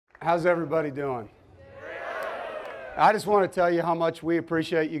How's everybody doing? I just want to tell you how much we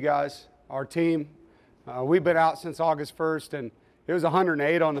appreciate you guys, our team. We've been out since August 1st, and it was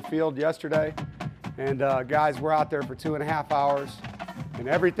 108 on the field yesterday. And guys, we're out there for 2.5 hours. And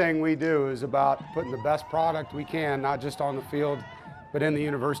everything we do is about putting the best product we can, not just on the field, but in the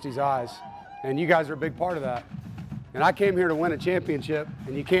university's eyes. And you guys are a big part of that. And I came here to win a championship,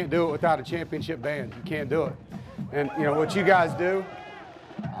 and you can't do it without a championship band. You can't do it. And you know what you guys do,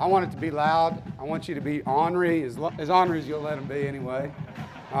 I want it to be loud. I want you to be ornery, as ornery as you'll let them be anyway.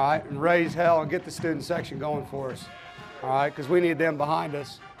 All right, and raise hell and get the student section going for us. All right, because we need them behind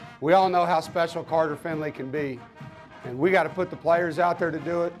us. We all know how special Carter Finley can be. And we got to put the players out there to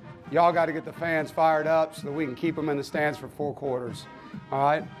do it. Y'all got to get the fans fired up so that we can keep them in the stands for 4 quarters. All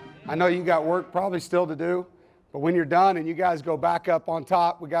right, I know you got work probably still to do. But when you're done and you guys go back up on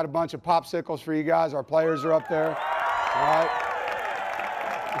top, we got a bunch of popsicles for you guys. Our players are up there. All right.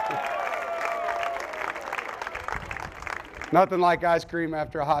 Nothing like ice cream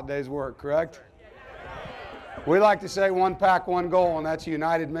after a hot day's work, correct? We like to say 1 pack, 1 goal, and that's a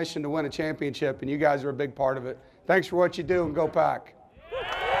united mission to win a championship, and you guys are a big part of it. Thanks for what you do, and go Pack.